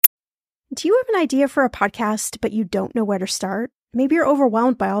Do you have an idea for a podcast, but you don't know where to start? Maybe you're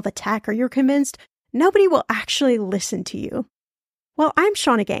overwhelmed by all the tech, or you're convinced nobody will actually listen to you. Well, I'm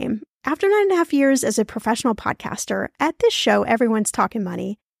Shauna Game. After 9.5 years as a professional podcaster, at this show, everyone's talking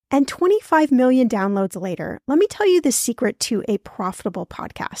money, and 25 million downloads later, let me tell you the secret to a profitable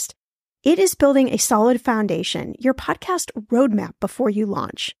podcast. It is building a solid foundation, your podcast roadmap before you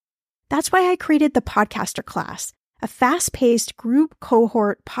launch. That's why I created the Podcaster Class, a fast-paced group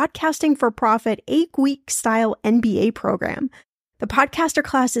cohort podcasting for profit 8-week style MBA program. The Podcaster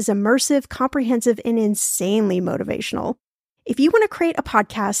Class is immersive, comprehensive, and insanely motivational. If you want to create a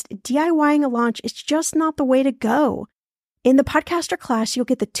podcast, DIYing a launch is just not the way to go. In the Podcaster Class, you'll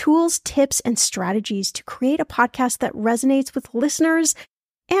get the tools, tips, and strategies to create a podcast that resonates with listeners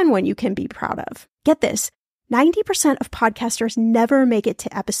and one you can be proud of. Get this, 90% of podcasters never make it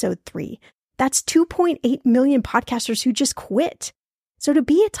to episode 3. That's 2.8 million podcasters who just quit. So to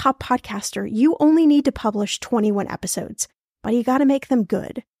be a top podcaster, you only need to publish 21 episodes, but you got to make them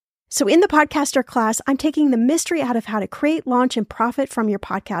good. So in the Podcaster Class, I'm taking the mystery out of how to create, launch, and profit from your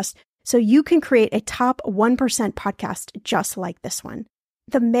podcast so you can create a top 1% podcast just like this one.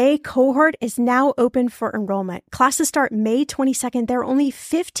 The May cohort is now open for enrollment. Classes start May 22nd. There are only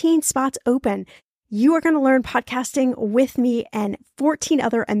 15 spots open. You are going to learn podcasting with me and 14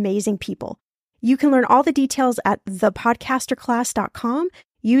 other amazing people. You can learn all the details at thepodcasterclass.com.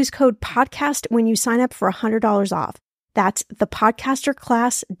 Use code PODCAST when you sign up for $100 off. That's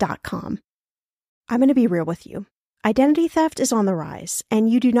thepodcasterclass.com. I'm going to be real with you. Identity theft is on the rise, and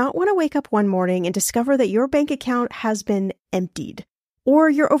you do not want to wake up one morning and discover that your bank account has been emptied, or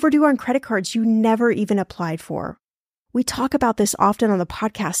you're overdue on credit cards you never even applied for. We talk about this often on the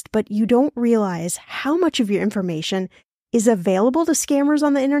podcast, but you don't realize how much of your information is available to scammers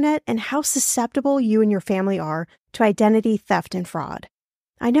on the internet and how susceptible you and your family are to identity theft and fraud.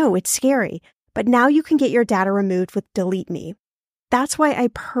 I know, it's scary, but now you can get your data removed with Delete Me. That's why I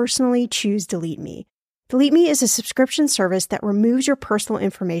personally choose Delete Me. Delete Me is a subscription service that removes your personal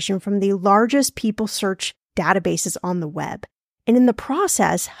information from the largest people search databases on the web, and in the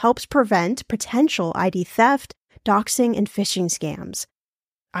process helps prevent potential ID theft, doxing, and phishing scams.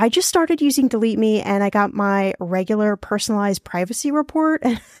 I just started using Delete Me and I got my regular personalized privacy report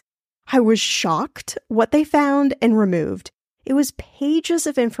and I was shocked what they found and removed. It was pages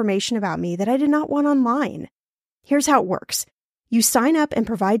of information about me that I did not want online. Here's how it works. You sign up and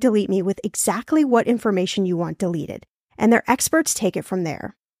provide Delete Me with exactly what information you want deleted, and their experts take it from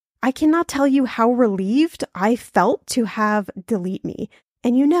there. I cannot tell you how relieved I felt to have Delete Me.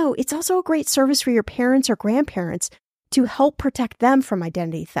 And it's also a great service for your parents or grandparents to help protect them from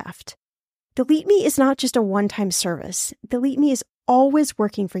identity theft. Delete Me is not just a one-time service. Delete Me is always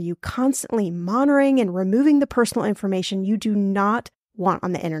working for you, constantly monitoring and removing the personal information you do not want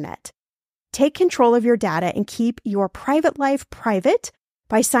on the internet. Take control of your data and keep your private life private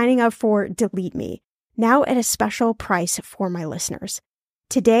by signing up for Delete Me, now at a special price for my listeners.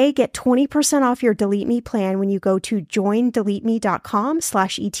 Today, get 20% off your Delete Me plan when you go to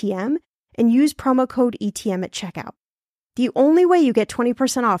joindeleteme.com/ETM and use promo code ETM at checkout. The only way you get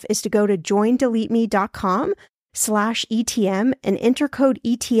 20% off is to go to joindeleteme.com/ETM and enter code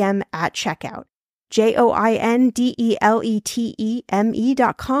ETM at checkout.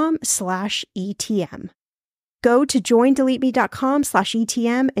 joindeleteme.com/ETM. Go to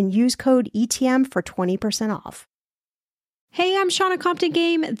joindeleteme.com/ETM and use code ETM for 20% off. Hey, I'm Shauna Compton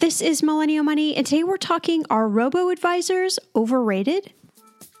Game. This is Millennial Money, and today we're talking, are Robo-Advisors overrated?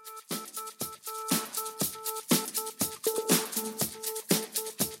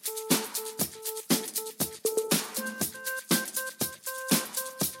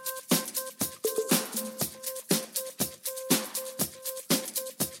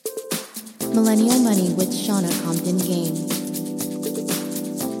 Millennial Money with Shauna Compton Game.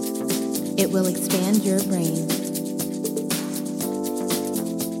 It will expand your brain.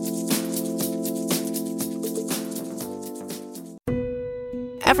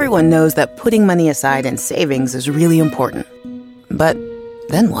 Everyone knows that putting money aside in savings is really important. But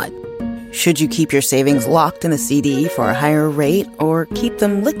then what? Should you keep your savings locked in a CD for a higher rate or keep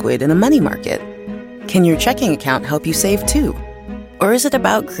them liquid in a money market? Can your checking account help you save too? Or is it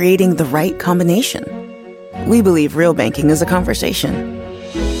about creating the right combination? We believe real banking is a conversation.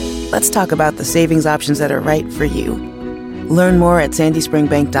 Let's talk about the savings options that are right for you. Learn more at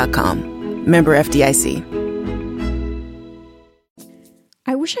sandyspringbank.com. Member FDIC.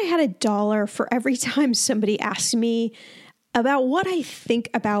 I wish I had $1 for every time somebody asked me about what I think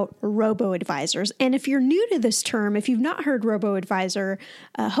about robo-advisors. And if you're new to this term, if you've not heard robo-advisor,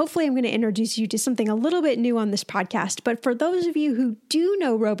 hopefully I'm going to introduce you to something a little bit new on this podcast. But for those of you who do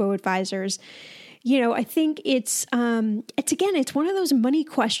know robo-advisors, I think it's one of those money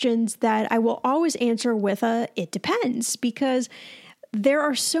questions that I will always answer with it depends, because there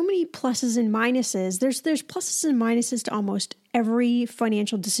are so many pluses and minuses. There's pluses and minuses to almost every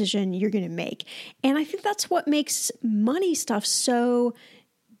financial decision you're going to make. And I think that's what makes money stuff so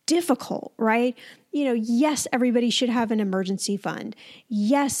difficult, right? Yes, everybody should have an emergency fund.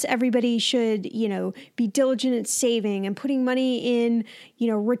 Yes, everybody should, be diligent at saving and putting money in,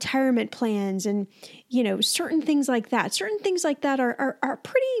 retirement plans and, certain things like that. Certain things like that are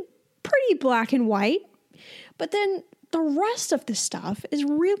pretty black and white. But then the rest of the stuff is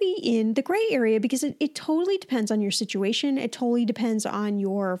really in the gray area, because it totally depends on your situation. It totally depends on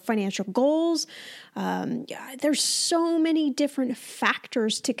your financial goals. There's so many different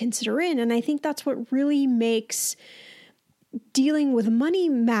factors to consider in. And I think that's what really makes dealing with money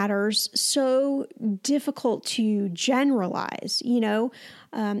matters so difficult to generalize.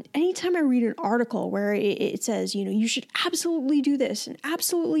 Anytime I read an article where it says, you should absolutely do this and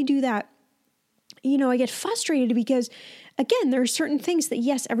absolutely do that, I get frustrated because, again, there are certain things that,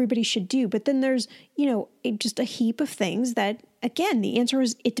 yes, everybody should do. But then there's, just a heap of things that, again, the answer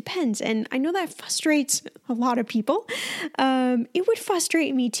is it depends. And I know that frustrates a lot of people. It would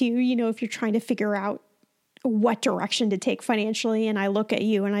frustrate me too, if you're trying to figure out what direction to take financially. And I look at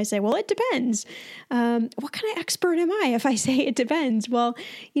you and I say, well, it depends. What kind of expert am I if I say it depends? Well,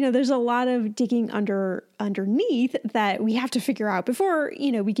 there's a lot of digging underneath that we have to figure out before,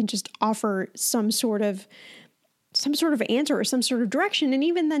 we can just offer some sort of answer or some sort of direction. And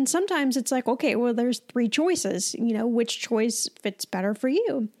even then, sometimes it's like, okay, well, there's 3 choices, which choice fits better for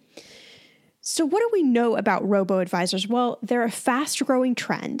you? So what do we know about robo-advisors? Well, they're a fast-growing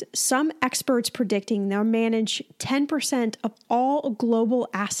trend. Some experts predicting they'll manage 10% of all global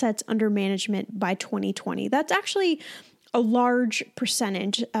assets under management by 2020. That's actually a large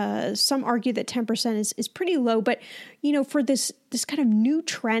percentage. Some argue that 10% is pretty low, but for this kind of new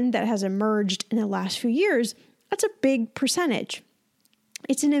trend that has emerged in the last few years, that's a big percentage.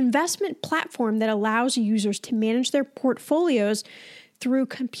 It's an investment platform that allows users to manage their portfolios through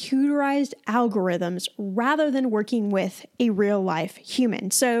computerized algorithms rather than working with a real life human.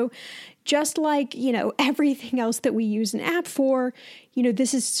 So just like, everything else that we use an app for,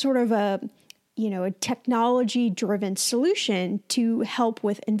 this is sort of a technology driven solution to help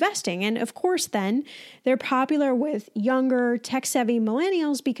with investing. And of course, then they're popular with younger tech savvy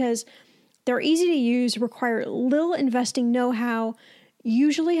millennials because they're easy to use, require little investing know-how,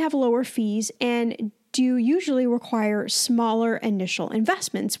 usually have lower fees, and do usually require smaller initial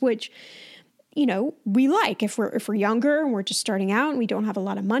investments, which, we like. If we're younger and we're just starting out and we don't have a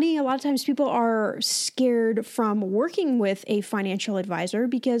lot of money, a lot of times people are scared from working with a financial advisor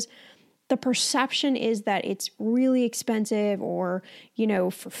because the perception is that it's really expensive, or,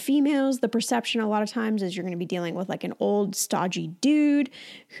 for females, the perception a lot of times is you're going to be dealing with like an old stodgy dude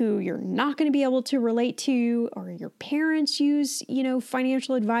who you're not going to be able to relate to, or your parents use,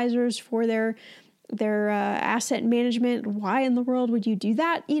 financial advisors for their asset management. Why in the world would you do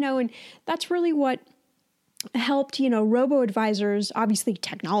that? And that's really what helped, robo-advisors. Obviously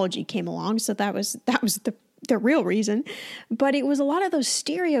technology came along. So that was the real reason, but it was a lot of those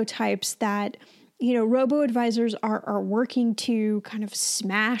stereotypes that, robo-advisors are working to kind of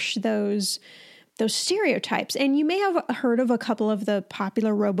smash those stereotypes. And you may have heard of a couple of the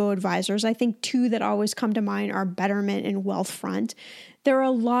popular robo-advisors. I think 2 that always come to mind are Betterment and Wealthfront. There are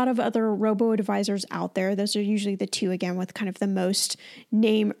a lot of other robo-advisors out there. Those are usually the 2, again, with kind of the most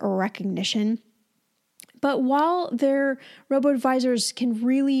name recognition. But while their robo-advisors can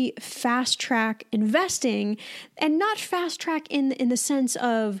really fast track investing, and not fast track in the sense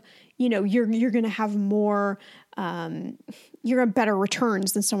of, you're going to have more, you're going to better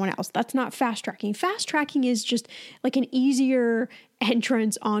returns than someone else. That's not fast tracking. Fast tracking is just like an easier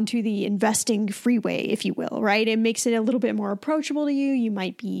entrance onto the investing freeway, if you will, right? It makes it a little bit more approachable to you. You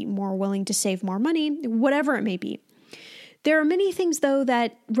might be more willing to save more money, whatever it may be. There are many things, though,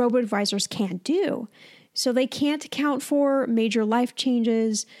 that robo-advisors can't do. So they can't account for major life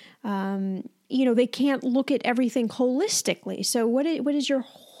changes. They can't look at everything holistically. So what is your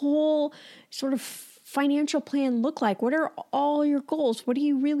whole sort of financial plan look like? What are all your goals? What are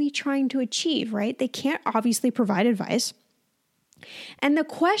you really trying to achieve, right? They can't obviously provide advice. And the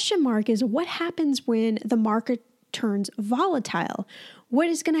question mark is, what happens when the market turns volatile? What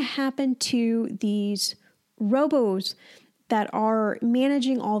is going to happen to these robos that are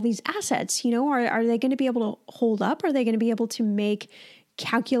managing all these assets. Are they going to be able to hold up? Are they going to be able to make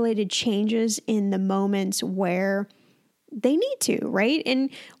calculated changes in the moments where they need to, right? And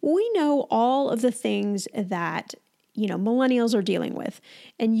we know all of the things that, millennials are dealing with.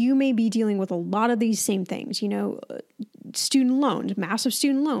 And you may be dealing with a lot of these same things, student loans, massive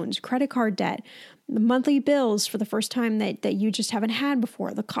student loans, credit card debt, the monthly bills for the first time that you just haven't had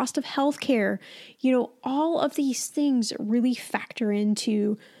before, the cost of healthcare, all of these things really factor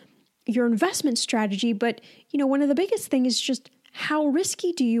into your investment strategy. But, one of the biggest things is just how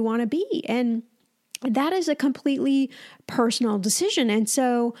risky do you want to be? And that is a completely personal decision. And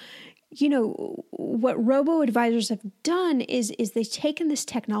so, what Robo-Advisors have done is they've taken this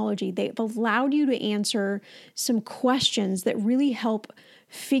technology, they've allowed you to answer some questions that really help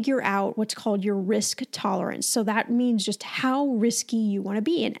figure out what's called your risk tolerance. So that means just how risky you want to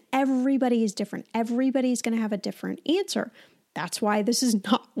be. And everybody is different. Everybody's going to have a different answer. That's why this is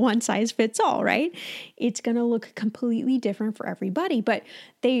not one size fits all, right? It's going to look completely different for everybody. But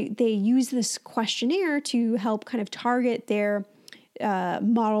they use this questionnaire to help kind of target their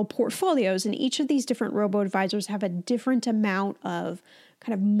model portfolios. And each of these different robo-advisors have a different amount of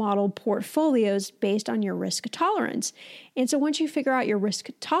kind of model portfolios based on your risk tolerance. And so once you figure out your risk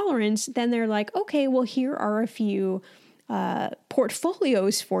tolerance, then they're like, okay, well, here are a few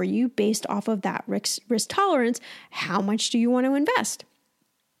portfolios for you based off of that risk tolerance. How much do you want to invest?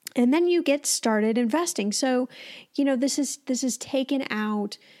 And then you get started investing. So, this is taken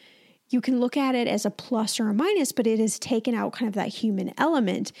out. You can look at it as a plus or a minus, but it has taken out kind of that human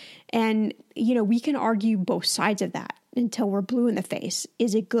element. And, we can argue both sides of that until we're blue in the face.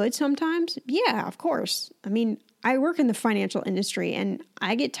 Is it good sometimes? Yeah, of course. I mean, I work in the financial industry and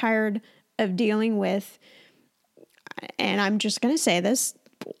I get tired of dealing with, and I'm just going to say this,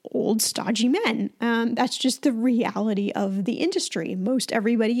 old stodgy men. That's just the reality of the industry. Most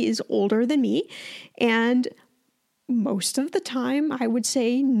everybody is older than me. And most of the time, I would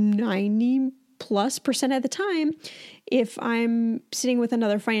say 90+% of the time, if I'm sitting with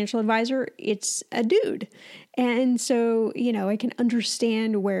another financial advisor, it's a dude. And so, I can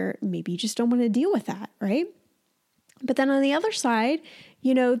understand where maybe you just don't want to deal with that, right? But then on the other side,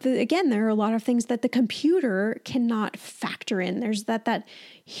 again, there are a lot of things that the computer cannot factor in. There's that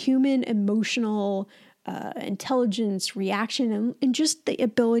human emotional intelligence, reaction, and just the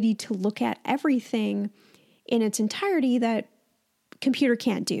ability to look at everything in its entirety that computer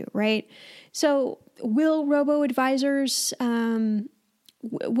can't do, right? So will robo-advisors,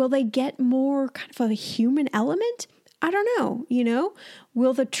 will they get more kind of a human element? I don't know,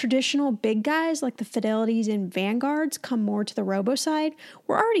 will the traditional big guys like the Fidelities and Vanguards come more to the robo side?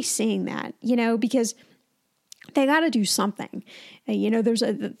 We're already seeing that, because they got to do something. There's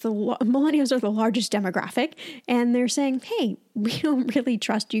the millennials are the largest demographic, and they're saying, hey, we don't really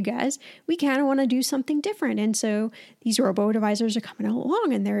trust you guys. We kind of want to do something different. And so these robo-advisors are coming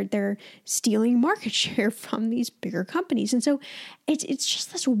along and they're stealing market share from these bigger companies. And so it's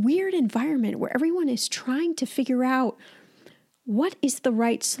just this weird environment where everyone is trying to figure out what is the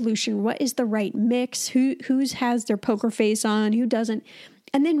right solution, what is the right mix, who has their poker face on, who doesn't.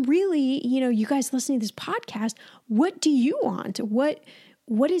 And then really, you guys listening to this podcast, what do you want? What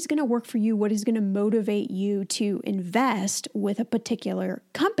is going to work for you? What is going to motivate you to invest with a particular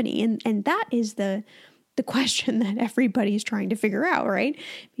company? And that is the question that everybody's trying to figure out, right?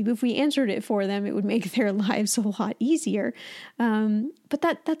 Maybe if we answered it for them, it would make their lives a lot easier. But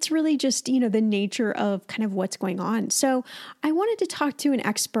that's really just, the nature of kind of what's going on. So I wanted to talk to an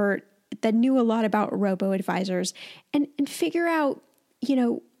expert that knew a lot about robo-advisors and figure out,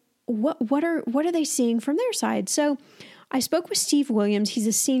 what are they seeing from their side? So I spoke with Steve Williams. He's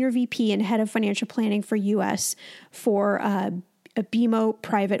a senior VP and head of financial planning for US for BMO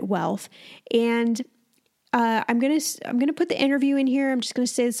Private Wealth. And I'm gonna put the interview in here. I'm just gonna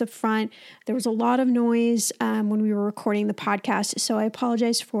say this up front. There was a lot of noise when we were recording the podcast, so I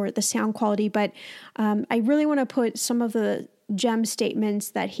apologize for the sound quality. But I really want to put some of the gem statements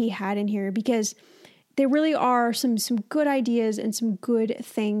that he had in here because there really are some good ideas and some good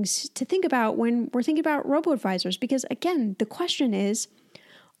things to think about when we're thinking about robo-advisors. Because again, the question is,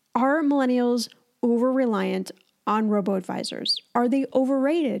 are millennials over-reliant on robo-advisors? Are they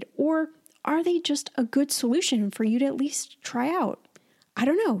overrated? Or are they just a good solution for you to at least try out? I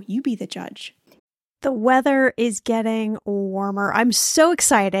don't know. You be the judge. The weather is getting warmer. I'm so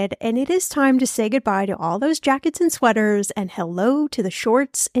excited, and it is time to say goodbye to all those jackets and sweaters and hello to the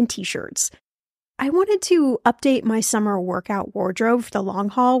shorts and t-shirts. I wanted to update my summer workout wardrobe for the long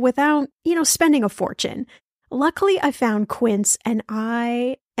haul without, spending a fortune. Luckily, I found Quince and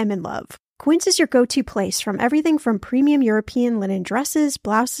I am in love. Quince is your go-to place from everything from premium European linen dresses,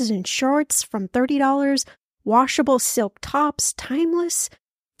 blouses, and shorts from $30, washable silk tops, timeless,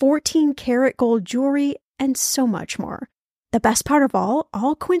 14-karat gold jewelry, and so much more. The best part of all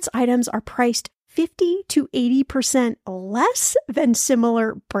Quince items are priced 50 to 80% less than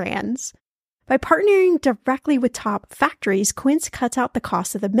similar brands. By partnering directly with top factories, Quince cuts out the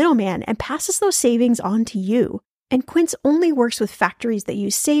cost of the middleman and passes those savings on to you. And Quince only works with factories that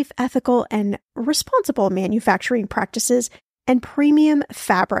use safe, ethical, and responsible manufacturing practices and premium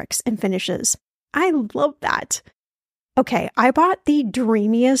fabrics and finishes. I love that. Okay, I bought the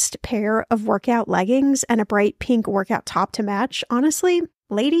dreamiest pair of workout leggings and a bright pink workout top to match. Honestly,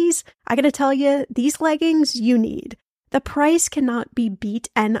 ladies, I gotta tell you, these leggings you need. The price cannot be beat,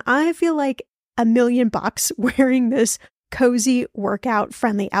 and I feel like $1 million wearing this cozy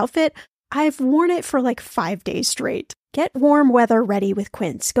workout-friendly outfit. I've worn it for like 5 days straight. Get warm weather ready with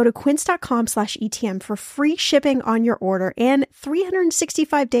Quince. Go to quince.com/ETM for free shipping on your order and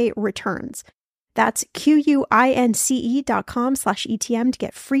 365-day returns. That's QUINCE.com/ETM to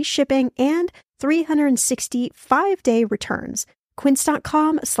get free shipping and 365-day returns.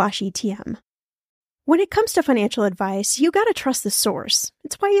 Quince.com/ETM. When it comes to financial advice, you gotta trust the source.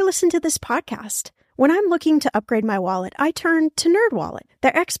 It's why you listen to this podcast. When I'm looking to upgrade my wallet, I turn to NerdWallet.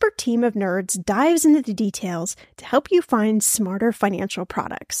 Their expert team of nerds dives into the details to help you find smarter financial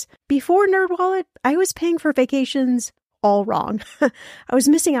products. Before NerdWallet, I was paying for vacations all wrong. I was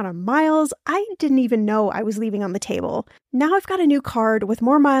missing out on miles I didn't even know I was leaving on the table. Now I've got a new card with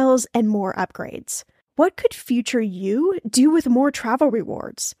more miles and more upgrades. What could future you do with more travel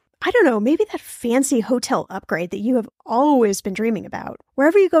rewards? I don't know, maybe that fancy hotel upgrade that you have always been dreaming about.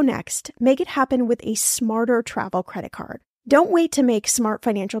 Wherever you go next, make it happen with a smarter travel credit card. Don't wait to make smart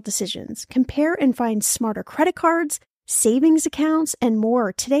financial decisions. Compare and find smarter credit cards, savings accounts, and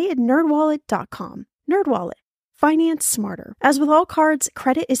more today at nerdwallet.com. NerdWallet. Finance smarter. As with all cards,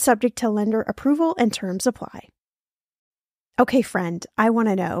 credit is subject to lender approval and terms apply. Okay, friend, I want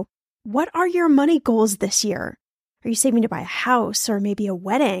to know, what are your money goals this year? Are you saving to buy a house or maybe a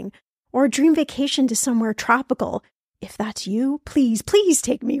wedding or a dream vacation to somewhere tropical? If that's you, please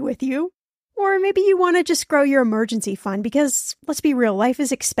take me with you. Or maybe you want to just grow your emergency fund because, let's be real, life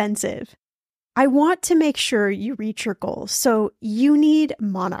is expensive. I want to make sure you reach your goals, so you need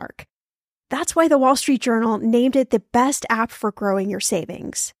Monarch. That's why the Wall Street Journal named it the best app for growing your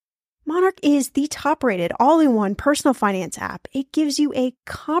savings. Monarch is the top-rated all-in-one personal finance app. It gives you a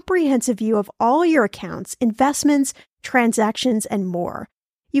comprehensive view of all your accounts, investments, transactions, and more.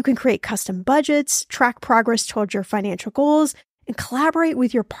 You can create custom budgets, track progress toward your financial goals, and collaborate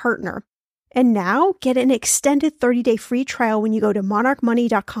with your partner. And now, get an extended 30-day free trial when you go to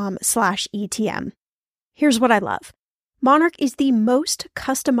monarchmoney.com/ETM. Here's what I love. Monarch is the most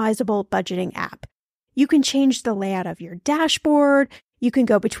customizable budgeting app. You can change the layout of your dashboard. You can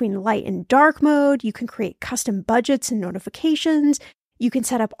go between light and dark mode. You can create custom budgets and notifications. You can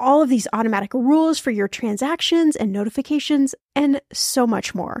set up all of these automatic rules for your transactions and notifications, and so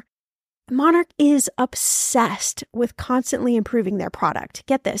much more. Monarch is obsessed with constantly improving their product.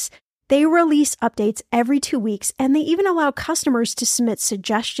 Get this. They release updates every 2 weeks, and they even allow customers to submit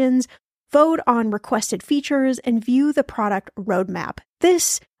suggestions, vote on requested features, and view the product roadmap.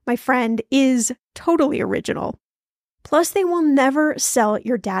 This, my friend, is totally original. Plus, they will never sell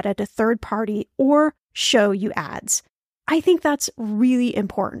your data to third party or show you ads. I think that's really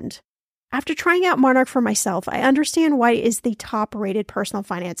important. After trying out Monarch for myself, I understand why it is the top-rated personal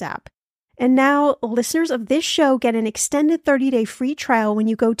finance app. And now, listeners of this show get an extended 30-day free trial when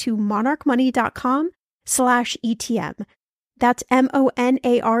you go to monarchmoney.com/ETM. That's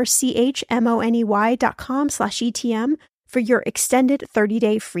monarchmoney.com/ETM for your extended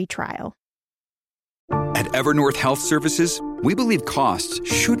 30-day free trial. At Evernorth Health Services, we believe costs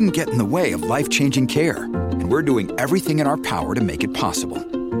shouldn't get in the way of life-changing care, and we're doing everything in our power to make it possible.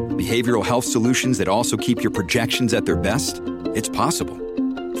 Behavioral health solutions that also keep your projections at their best? It's possible.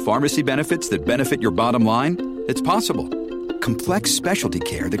 Pharmacy benefits that benefit your bottom line? It's possible. Complex specialty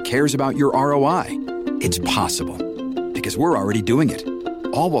care that cares about your ROI? It's possible. Because we're already doing it.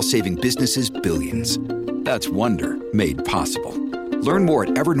 All while saving businesses billions. That's Wonder made possible. Learn more at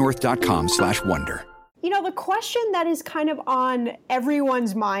evernorth.com/wonder. You know, the question that is kind of on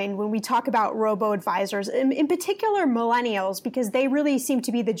everyone's mind when we talk about robo-advisors, in particular millennials, because they really seem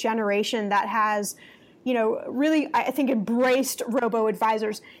to be the generation that has, really, I think, embraced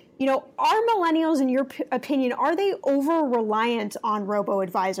robo-advisors. Are millennials, in your opinion, are they over-reliant on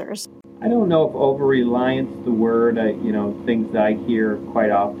robo-advisors? I don't know if over-reliance is the word. Things that I hear quite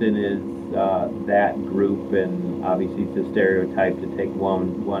often is that group, and obviously it's a stereotype to take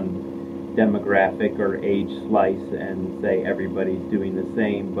one demographic or age slice and say everybody's doing the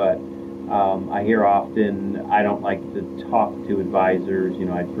same, but I hear often, I don't like to talk to advisors,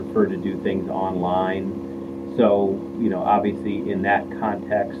 I'd prefer to do things online. So, obviously in that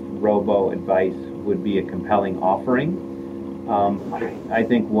context, robo-advice would be a compelling offering. I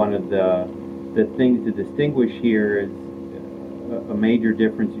think one of the things to distinguish here is a major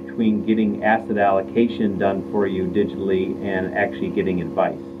difference between getting asset allocation done for you digitally and actually getting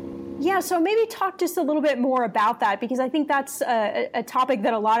advice. Yeah, so maybe talk just a little bit more about that, because I think that's a topic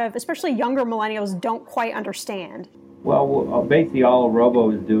that a lot of, especially younger millennials, don't quite understand. Well, basically all Robo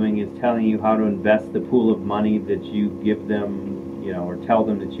is doing is telling you how to invest the pool of money that you give them, or tell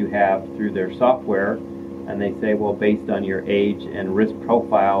them that you have through their software. And they say, well, based on your age and risk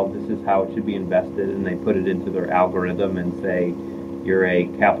profile, this is how it should be invested. And they put it into their algorithm and say, you're a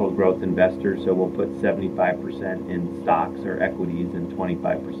capital growth investor, so we'll put 75% in stocks or equities and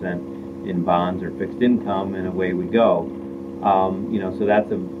 25% in bonds or fixed income, and away we go. So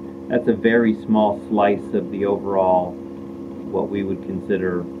that's a very small slice of the overall, what we would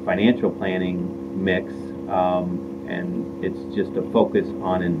consider financial planning mix, and it's just a focus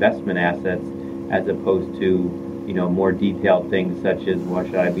on investment assets as opposed to more detailed things such as, well,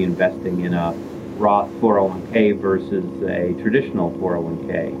 should I be investing in a Roth 401k versus a traditional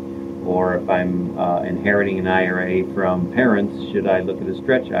 401k? Or if I'm inheriting an IRA from parents, should I look at a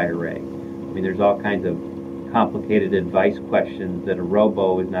stretch IRA? I mean, there's all kinds of complicated advice questions that a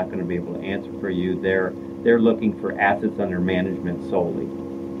robo is not going to be able to answer for you. They're looking for assets under management solely.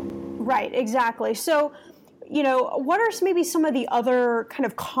 Right, exactly. So, what are maybe some of the other kind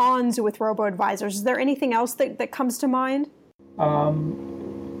of cons with robo-advisors? Is there anything else that comes to mind?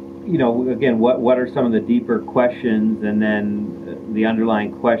 Again, what are some of the deeper questions, and then the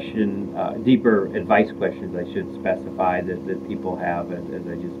underlying question, deeper advice questions, I should specify, that people have, as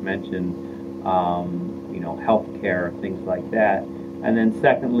I just mentioned, healthcare, things like that. And then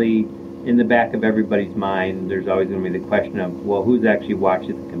secondly, in the back of everybody's mind, there's always going to be the question of, well, who's actually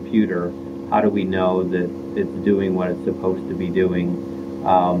watching the computer? How do we know that it's doing what it's supposed to be doing?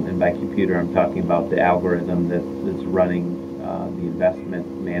 And by computer, I'm talking about the algorithm that's running the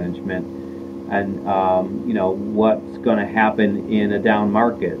investment management, and what's going to happen in a down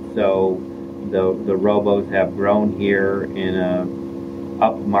market. So the robos have grown here in a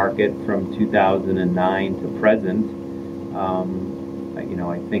up market from 2009 to present.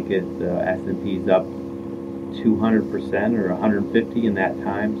 I think the S&P's up 200% or 150 in that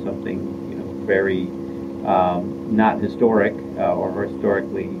time, something very not historic or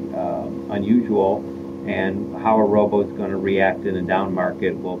historically unusual. And how a robo is going to react in a down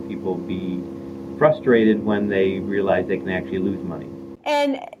market? Will people be frustrated when they realize they can actually lose money?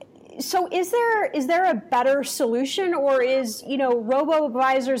 And so is there a better solution, or is,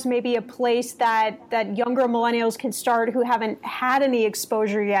 robo-advisors maybe a place that younger millennials can start who haven't had any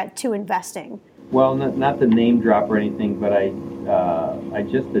exposure yet to investing? Well, not to name drop or anything, but I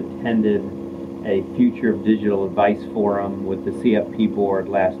just attended a Future of Digital Advice Forum with the CFP board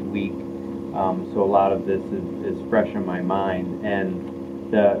last week. So a lot of this is fresh in my mind,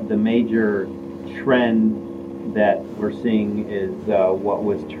 and the major trend that we're seeing is what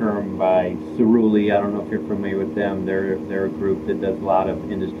was termed by Cerulli. I don't know if you're familiar with them. They're a group that does a lot of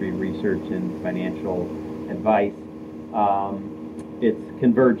industry research and financial advice. It's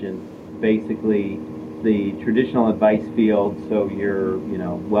convergence. Basically, the traditional advice field, so your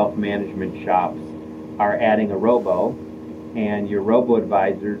wealth management shops, are adding a robo, and your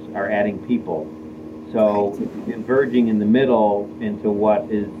robo-advisors are adding people. So converging in the middle into what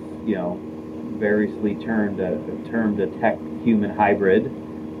is, variously termed a tech-human hybrid,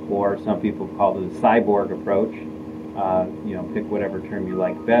 or some people call it a cyborg approach. Pick whatever term you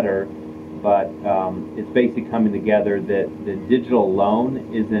like better. But it's basically coming together that the digital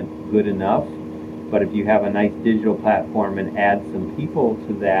alone isn't good enough. But if you have a nice digital platform and add some people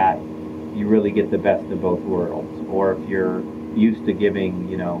to that, you really get the best of both worlds. Or if you're used to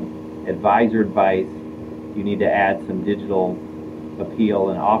giving, advisor advice, you need to add some digital appeal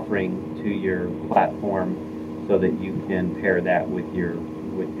and offering to your platform so that you can pair that with your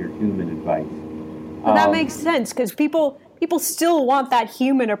human advice. Well, that makes sense, because people still want that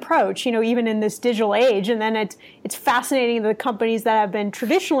human approach, even in this digital age. And then it's fascinating that the companies that have been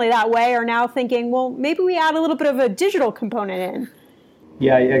traditionally that way are now thinking, well, maybe we add a little bit of a digital component in.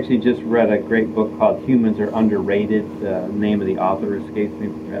 Yeah, I actually just read a great book called Humans Are Underrated. The name of the author escapes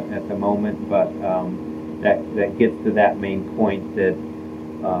me at the moment, but that gets to that main point that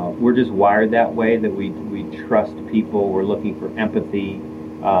we're just wired that way, that we trust people. We're looking for empathy,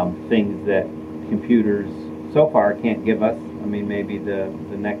 things that computers so far can't give us. I mean, maybe the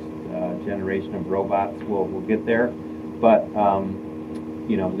next generation of robots will get there. But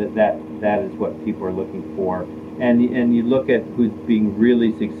that is what people are looking for. And you look at who's being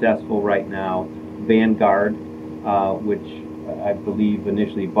really successful right now. Vanguard, which I believe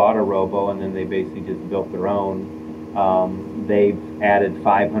initially bought a robo and then they basically just built their own. They've added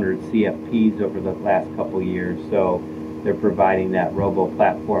 500 CFPs over the last couple of years, so they're providing that robo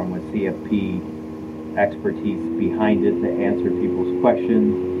platform with CFP expertise behind it to answer people's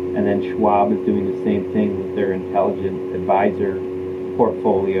questions. And then Schwab is doing the same thing with their intelligent advisor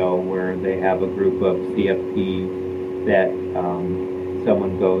portfolio, where they have a group of CFPs that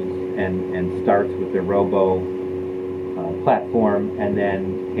someone goes and starts with their robo platform and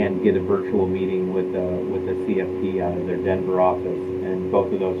then can get a virtual meeting with a CFP out of their Denver office. And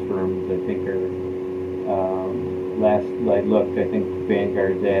both of those firms, I think, are last I looked, I think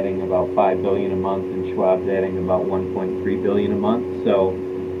Vanguard's adding about $5 billion a month and Schwab's adding about $1.3 billion a month. So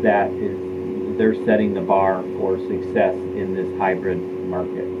they're setting the bar for success in this hybrid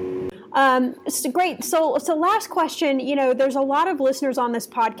market. So great. So last question, there's a lot of listeners on this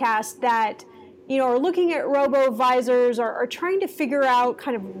podcast that, are looking at robo-advisors or are trying to figure out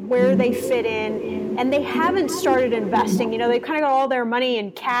kind of where they fit in, and they haven't started investing. They've kind of got all their money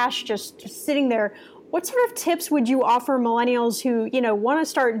in cash just sitting there. What sort of tips would you offer millennials who, want to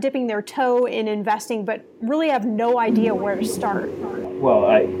start dipping their toe in investing but really have no idea where to start? Well,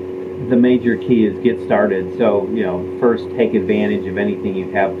 the major key is get started. So, first take advantage of anything you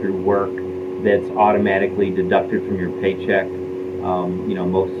have through work that's automatically deducted from your paycheck.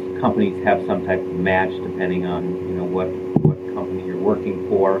 Most companies have some type of match depending on, what company you're working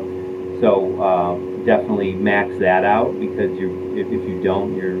for. So definitely max that out, because if you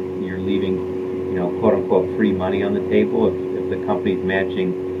don't, you're leaving, quote unquote free money on the table. If the company's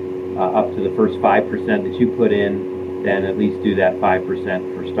matching up to the first 5% that you put in, then at least do that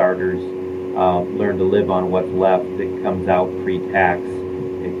 5% for starters. Learn to live on what's left. It comes out pre-tax.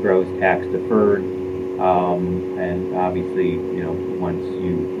 It grows tax deferred. And obviously, once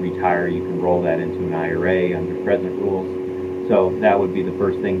you retire, you can roll that into an IRA under present rules. So that would be the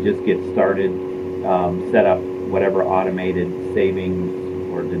first thing. Just get started. Set up whatever automated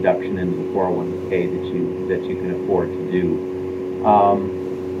savings or deduction into the 401k that you can afford to do.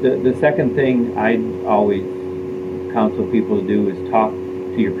 The second thing I'd always counsel people to do is talk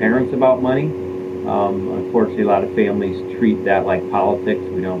to your parents about money. Unfortunately, a lot of families treat that like politics.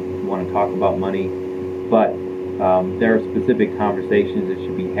 We don't want to talk about money, but there are specific conversations that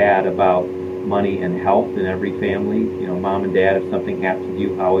should be had about money and health in every family. Mom and dad, if something happens to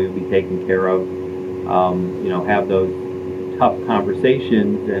you, how will you be taken care of? Have those tough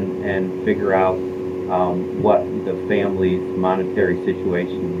conversations and figure out what the family's monetary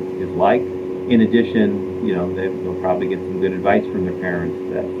situation is like. In addition, they'll probably get some good advice from their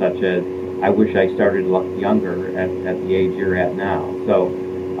parents, such as, I wish I started younger at the age you're at now. So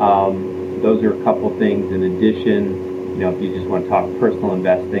those are a couple things. In addition, if you just want to talk personal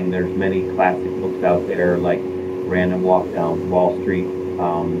investing, there's many classic books out there like Random Walk Down Wall Street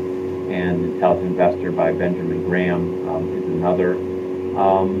and Intelligent Investor by Benjamin Graham is another.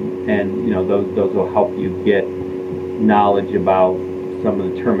 And those will help you get knowledge about some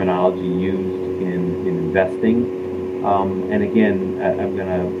of the terminology used in investing. And again, I'm going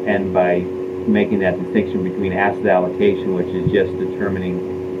to end by making that distinction between asset allocation, which is just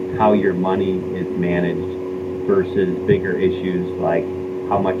determining how your money is managed, versus bigger issues like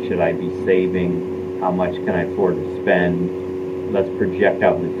how much should I be saving, how much can I afford to spend, let's project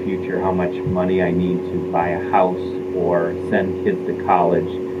out in the future how much money I need to buy a house or send kids to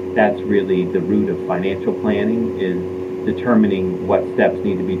college. That's really the root of financial planning, is determining what steps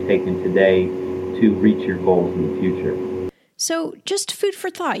need to be taken today to reach your goals in the future. So just food for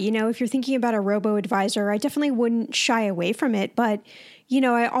thought, if you're thinking about a robo-advisor, I definitely wouldn't shy away from it. But,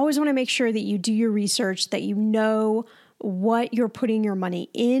 I always want to make sure that you do your research, that you know what you're putting your money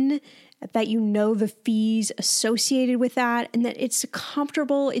in, that you know the fees associated with that, and that it's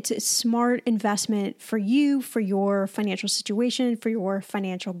comfortable, it's a smart investment for you, for your financial situation, for your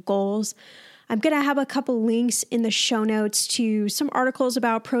financial goals. I'm going to have a couple links in the show notes to some articles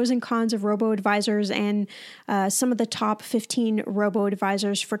about pros and cons of robo-advisors and some of the top 15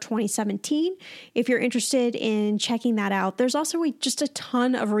 robo-advisors for 2017. If you're interested in checking that out, there's also just a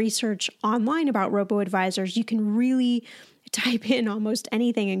ton of research online about robo-advisors. You can really type in almost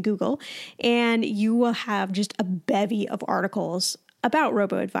anything in Google, and you will have just a bevy of articles about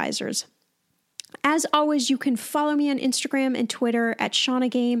robo-advisors. As always, you can follow me on Instagram and Twitter at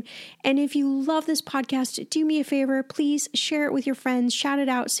ShaunaGame. And if you love this podcast, do me a favor, please share it with your friends, shout it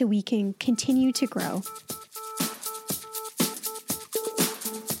out so we can continue to grow.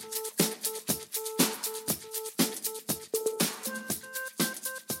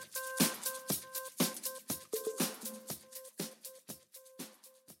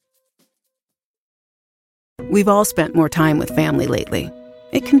 We've all spent more time with family lately.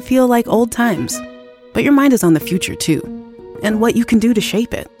 It can feel like old times. But your mind is on the future too, and what you can do to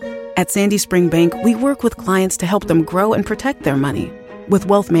shape it. At Sandy Spring Bank, we work with clients to help them grow and protect their money with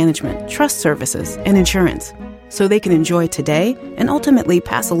wealth management, trust services, and insurance, so they can enjoy today and ultimately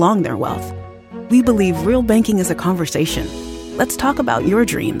pass along their wealth. We believe real banking is a conversation. Let's talk about your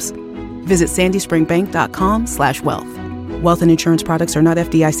dreams. Visit sandyspringbank.com/wealth. Wealth and insurance products are not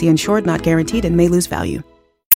FDIC insured, not guaranteed, and may lose value.